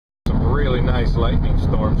nice lightning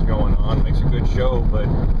storms going on. Makes a good show, but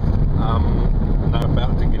I'm not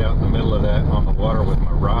about to get out in the middle of that on the water with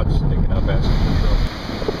my rod sticking up asking for trouble.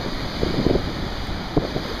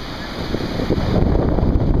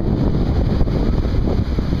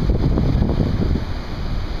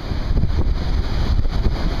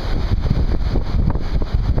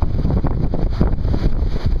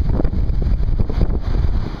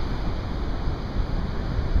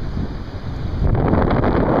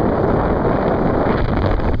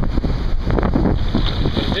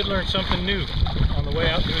 Something new on the way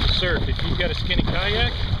out through the surf. If you've got a skinny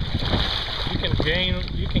kayak, you can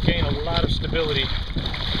gain a lot of stability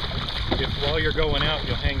if while you're going out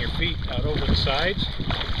you'll hang your feet out over the sides,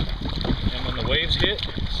 and when the waves hit,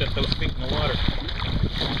 set those feet in the water.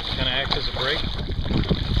 Kind of acts as a brake,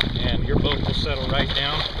 and your boat will settle right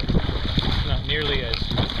down. It's not nearly as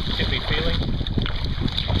tippy feeling.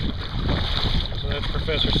 So that's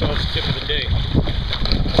Professor Salt's tip of the day.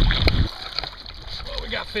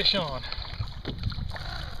 Got fish on.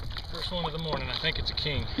 First one of the morning. I think it's a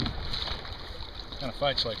king. Kind of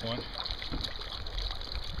fights like one.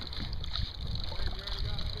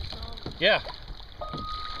 Yeah.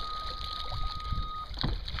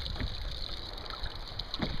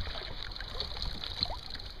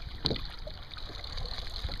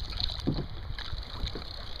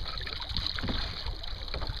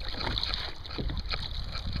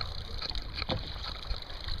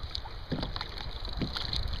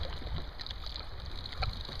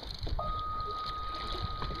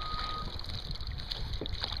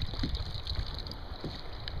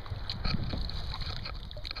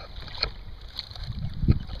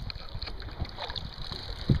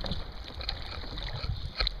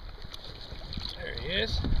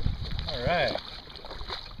 Is. All right.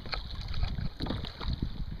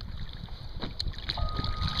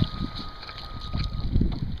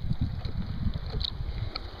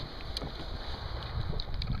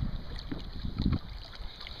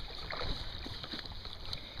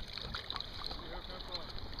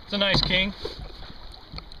 It's a nice king.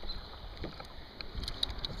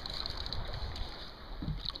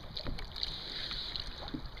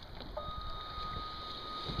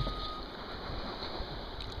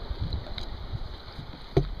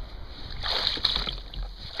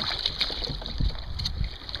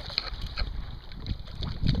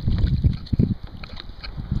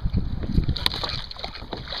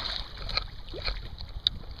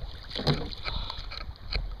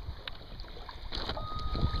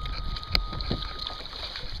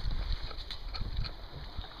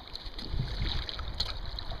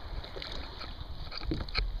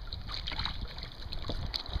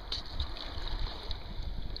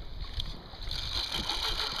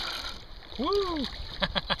 Woo!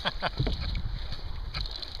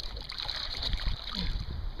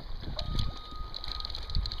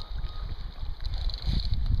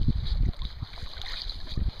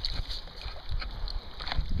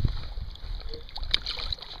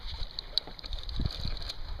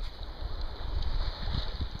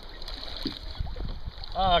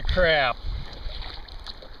 Ah, crap.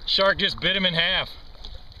 Shark just bit him in half.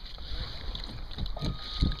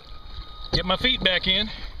 Get my feet back in.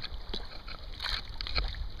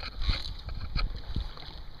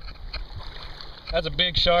 That's a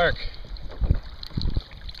big shark.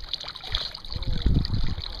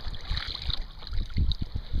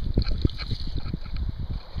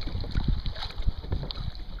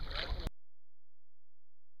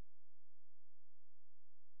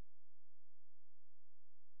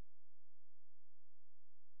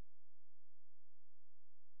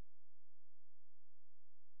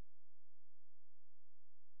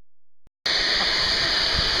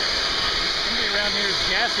 Somebody around here is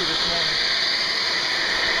gassy this morning.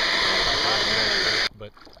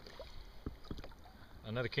 But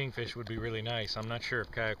another kingfish would be really nice. I'm not sure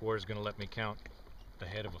if Kayak War is going to let me count the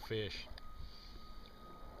head of a fish.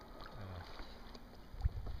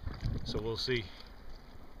 So we'll see.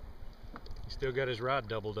 He's still got his rod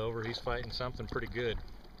doubled over. He's fighting something pretty good.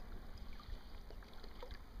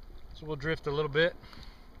 So we'll drift a little bit.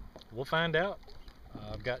 We'll find out.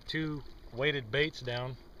 I've got two weighted baits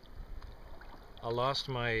down. I lost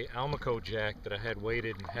my Almaco jack that I had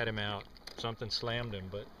weighted and had him out. Something slammed him,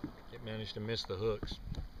 but it managed to miss the hooks.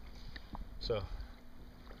 So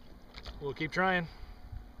we'll keep trying.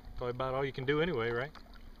 Probably about all you can do anyway, right?